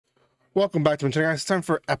Welcome back to my channel, guys. It's time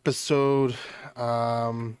for episode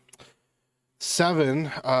 7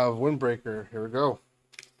 of Windbreaker. Here we go.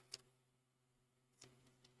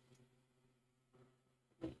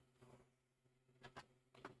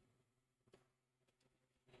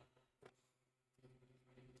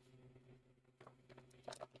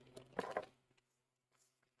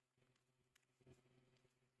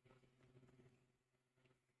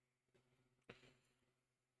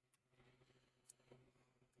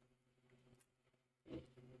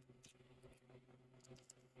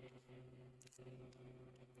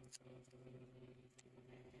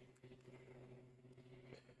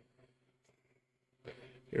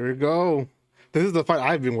 Here we go. This is the fight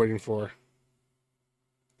I've been waiting for.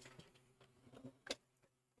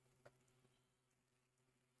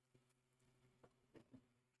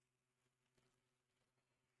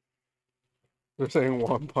 They're saying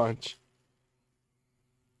one punch.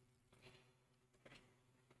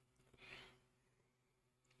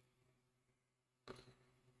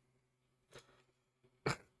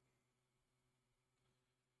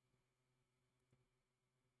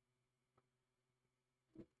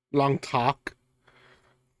 Long talk.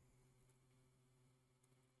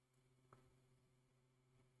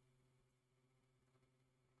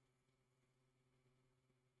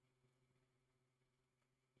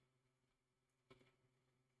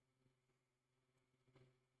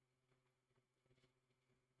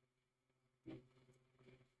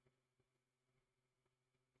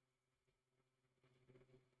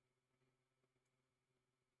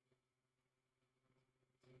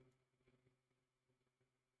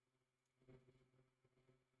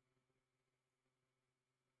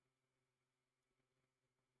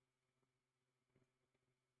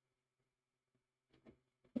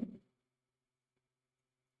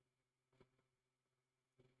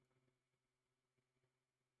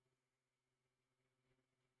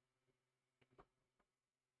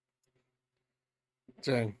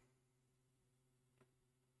 Dang.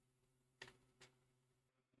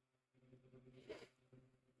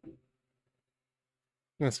 I'm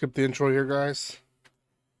gonna skip the intro here, guys.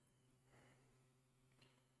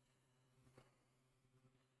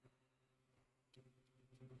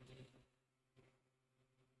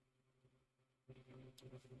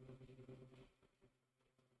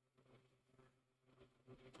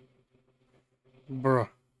 Bruh.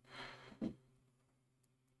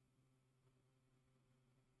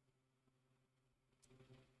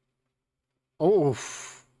 Oh.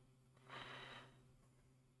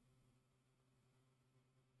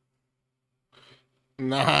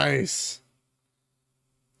 Nice.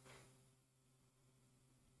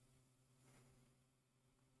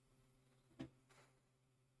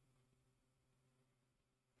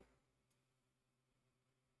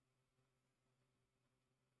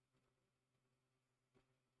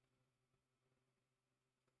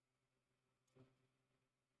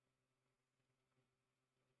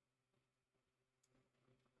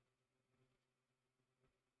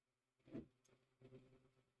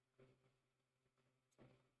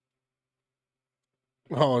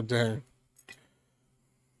 Oh, dang.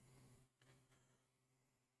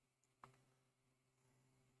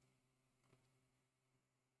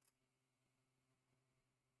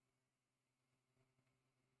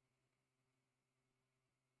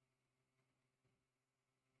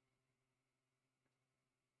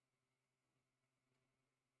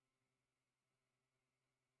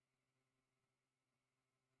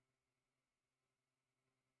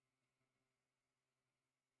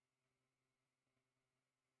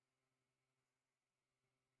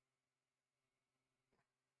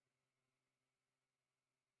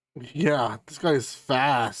 Yeah, this guy's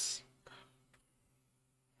fast.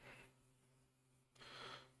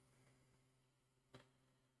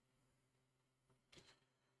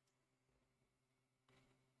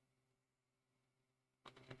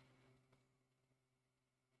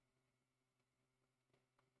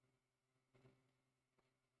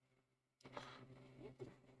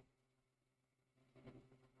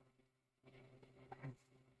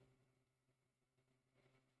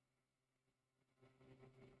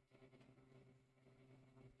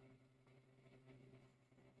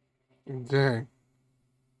 Dang.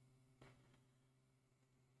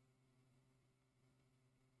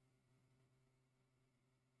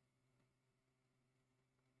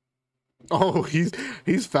 Oh, he's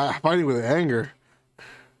fighting with anger.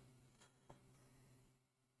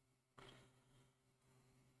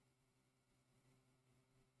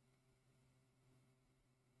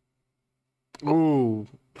 Oh,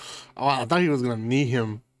 I thought he was gonna knee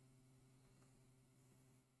him.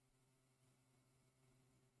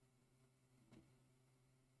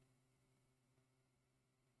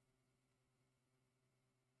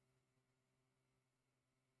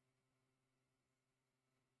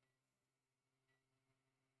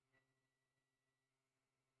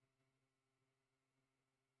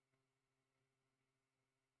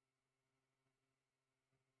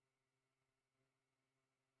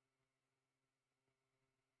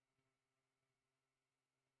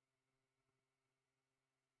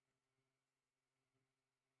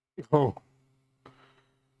 Oh.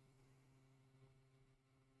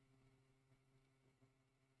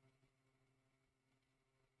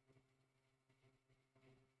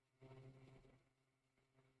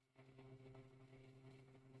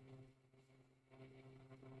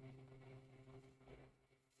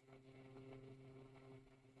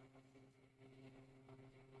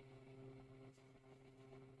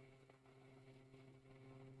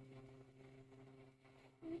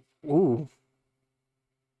 Ooh.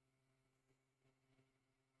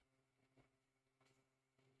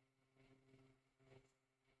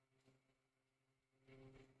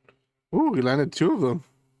 Ooh, he landed two of them.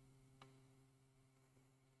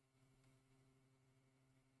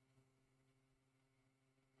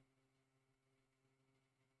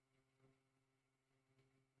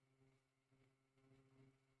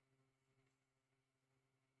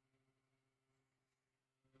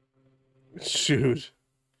 Shoot.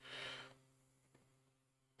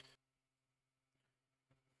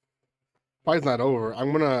 Fight's not over.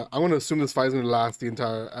 I'm gonna assume this fight's gonna last the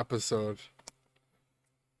entire episode.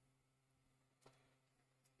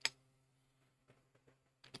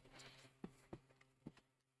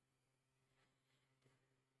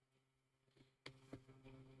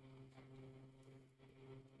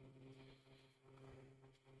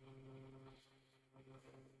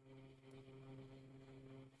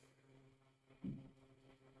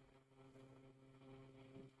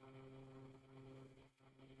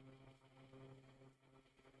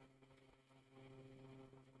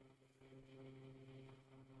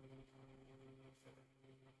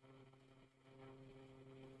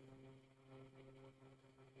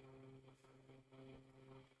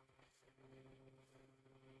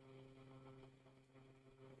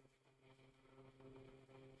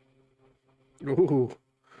 Ooh.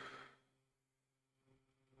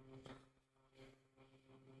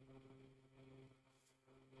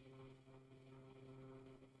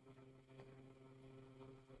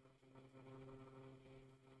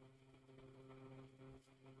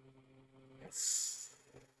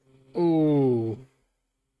 Ooh.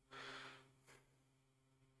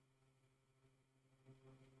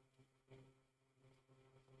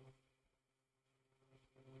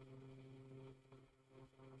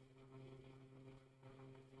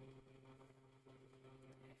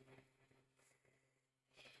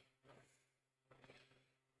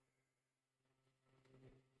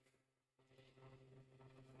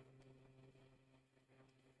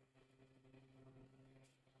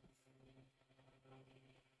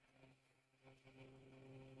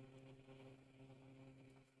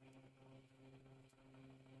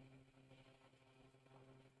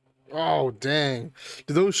 Oh dang.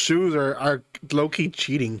 Those shoes are low key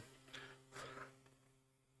cheating.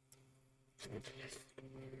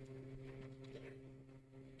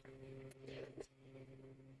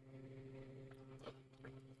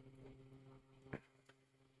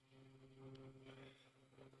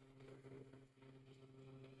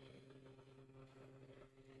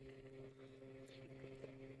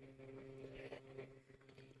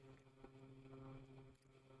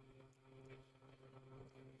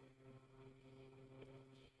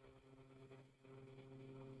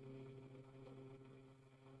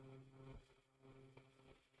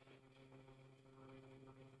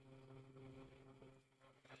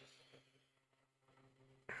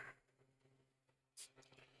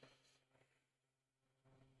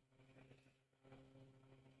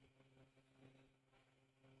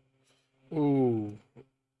 Ooh.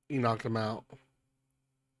 He knocked him out.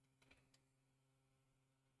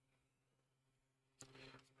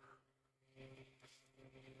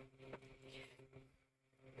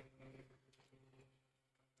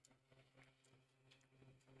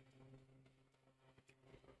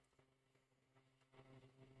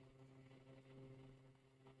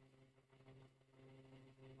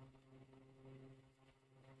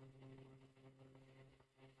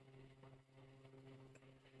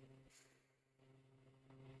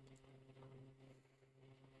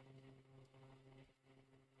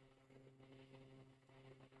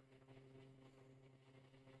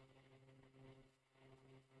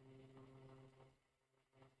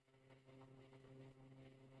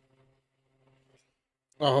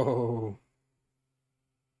 Oh.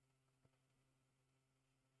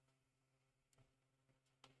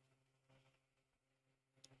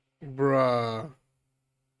 Bruh.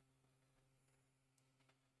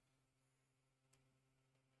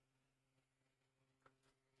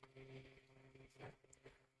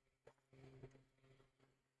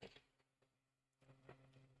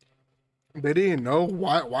 They didn't know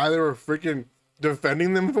why they were freaking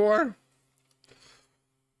defending them for?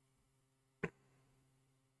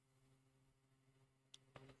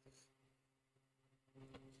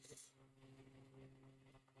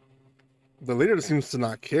 The leader seems to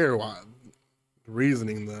not care why.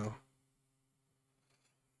 Reasoning though.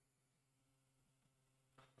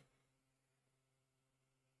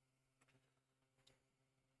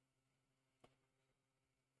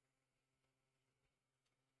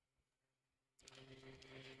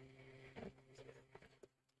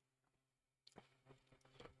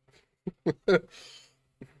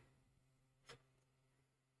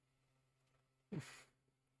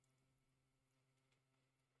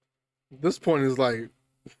 This point is like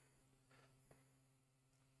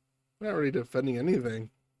not really defending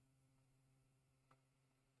anything.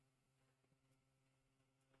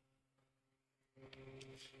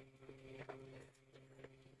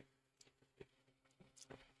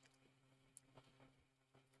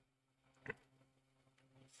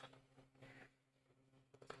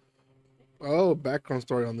 Oh, background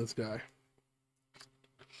story on this guy.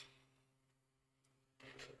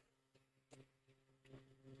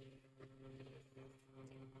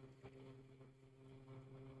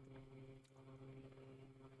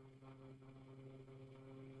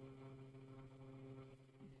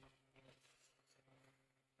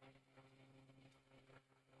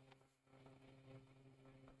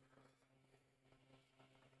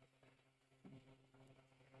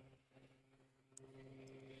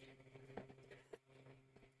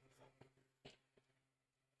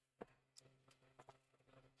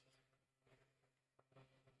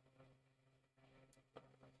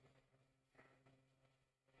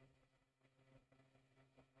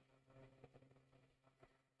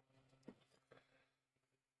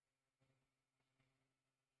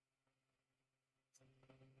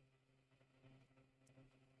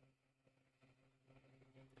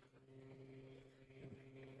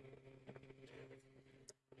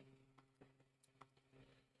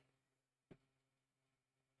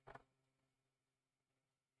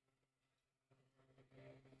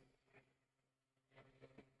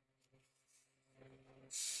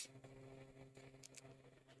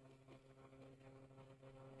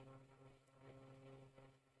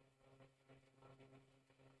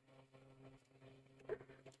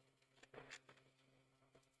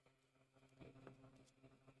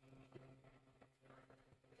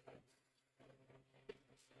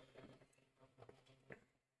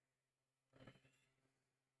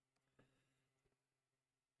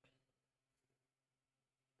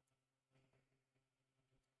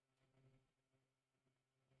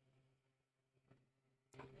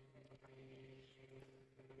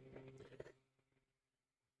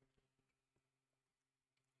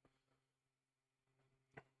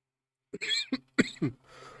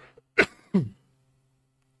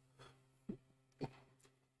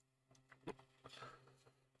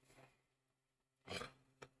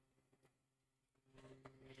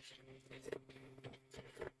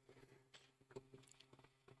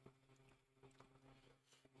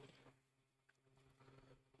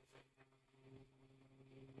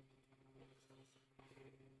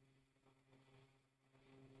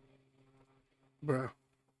 Bruh.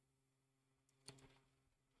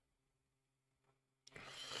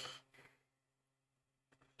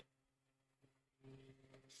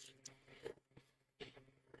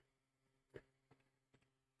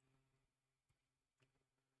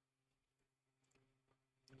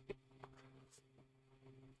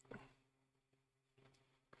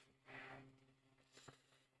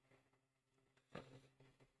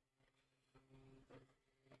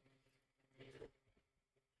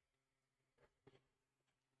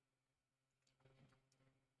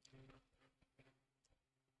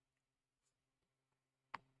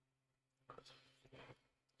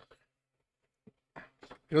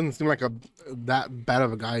 He doesn't seem like a that bad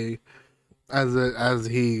of a guy as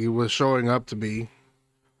he was showing up to be.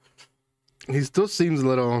 He still seems a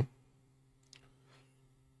little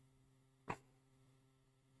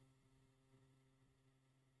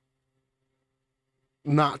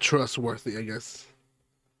not trustworthy, I guess.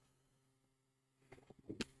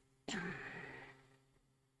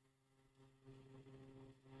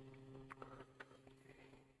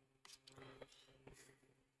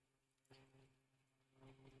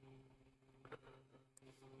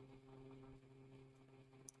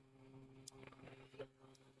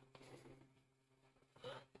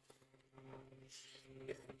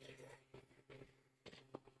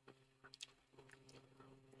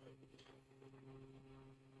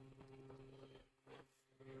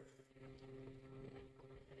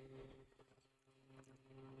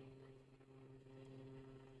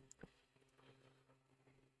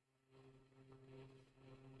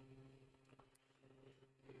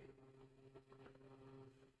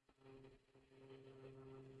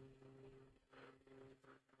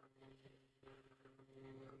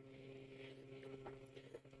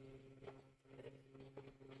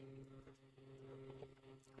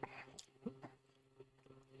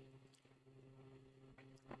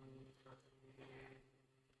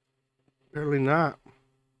 Apparently not.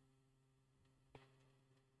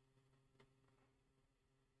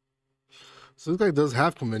 So this guy does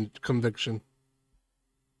have conviction.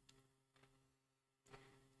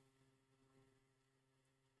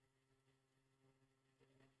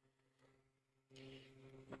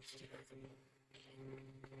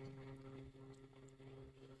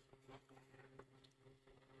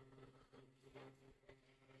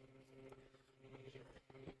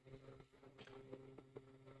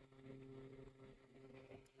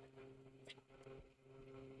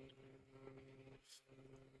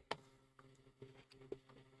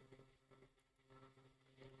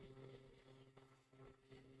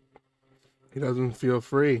 He doesn't feel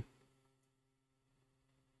free.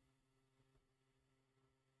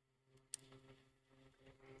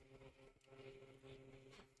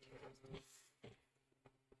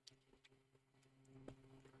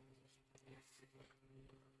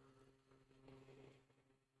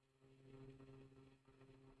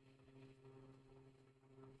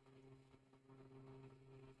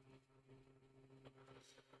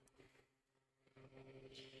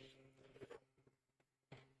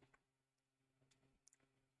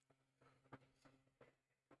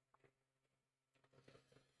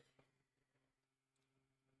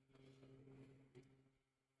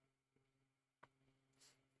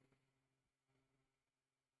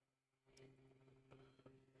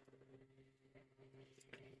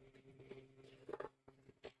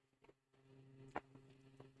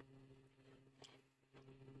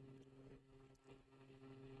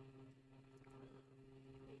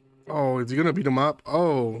 Oh, is he gonna beat him up?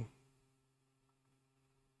 Oh,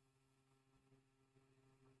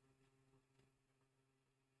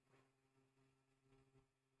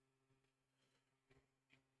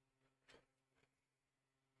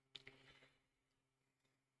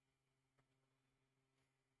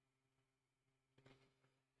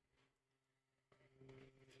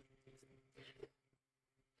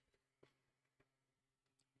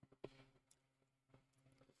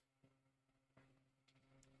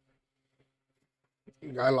 the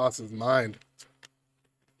guy lost his mind.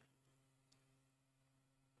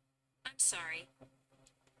 I'm sorry.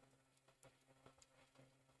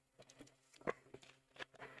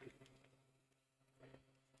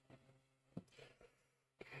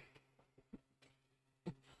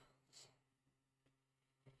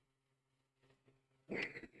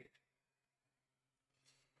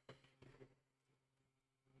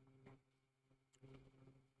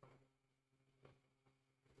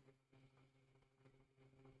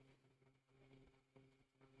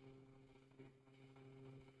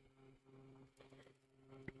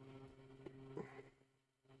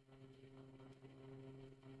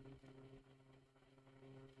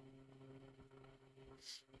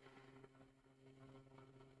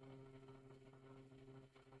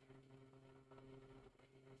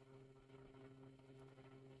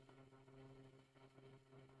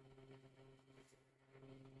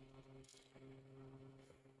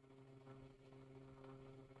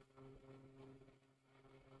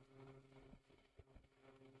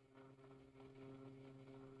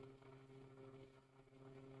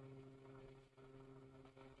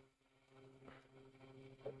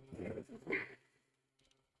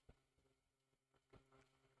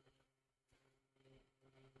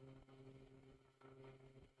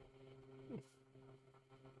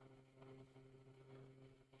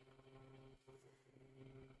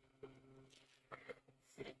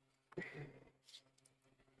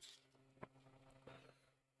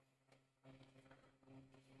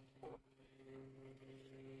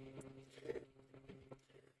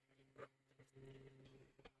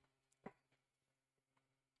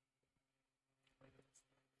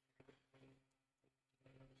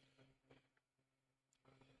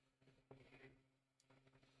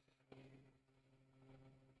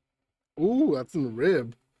 Ooh, that's in the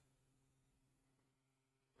rib.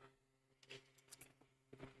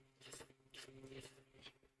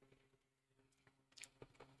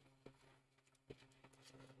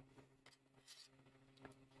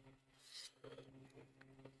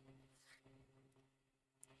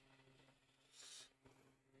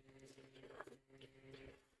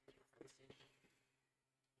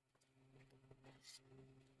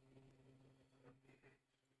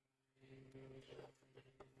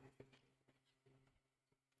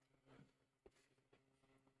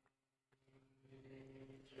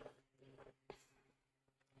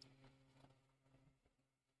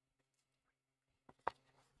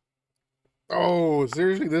 Oh,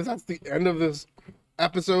 seriously, that's the end of this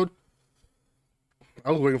episode.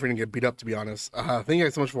 I was waiting for him to get beat up, to be honest. Thank you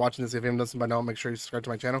guys so much for watching this. If you haven't done so by now, make sure you subscribe to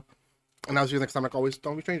my channel. And I'll see you next time. Like always,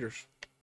 don't be strangers.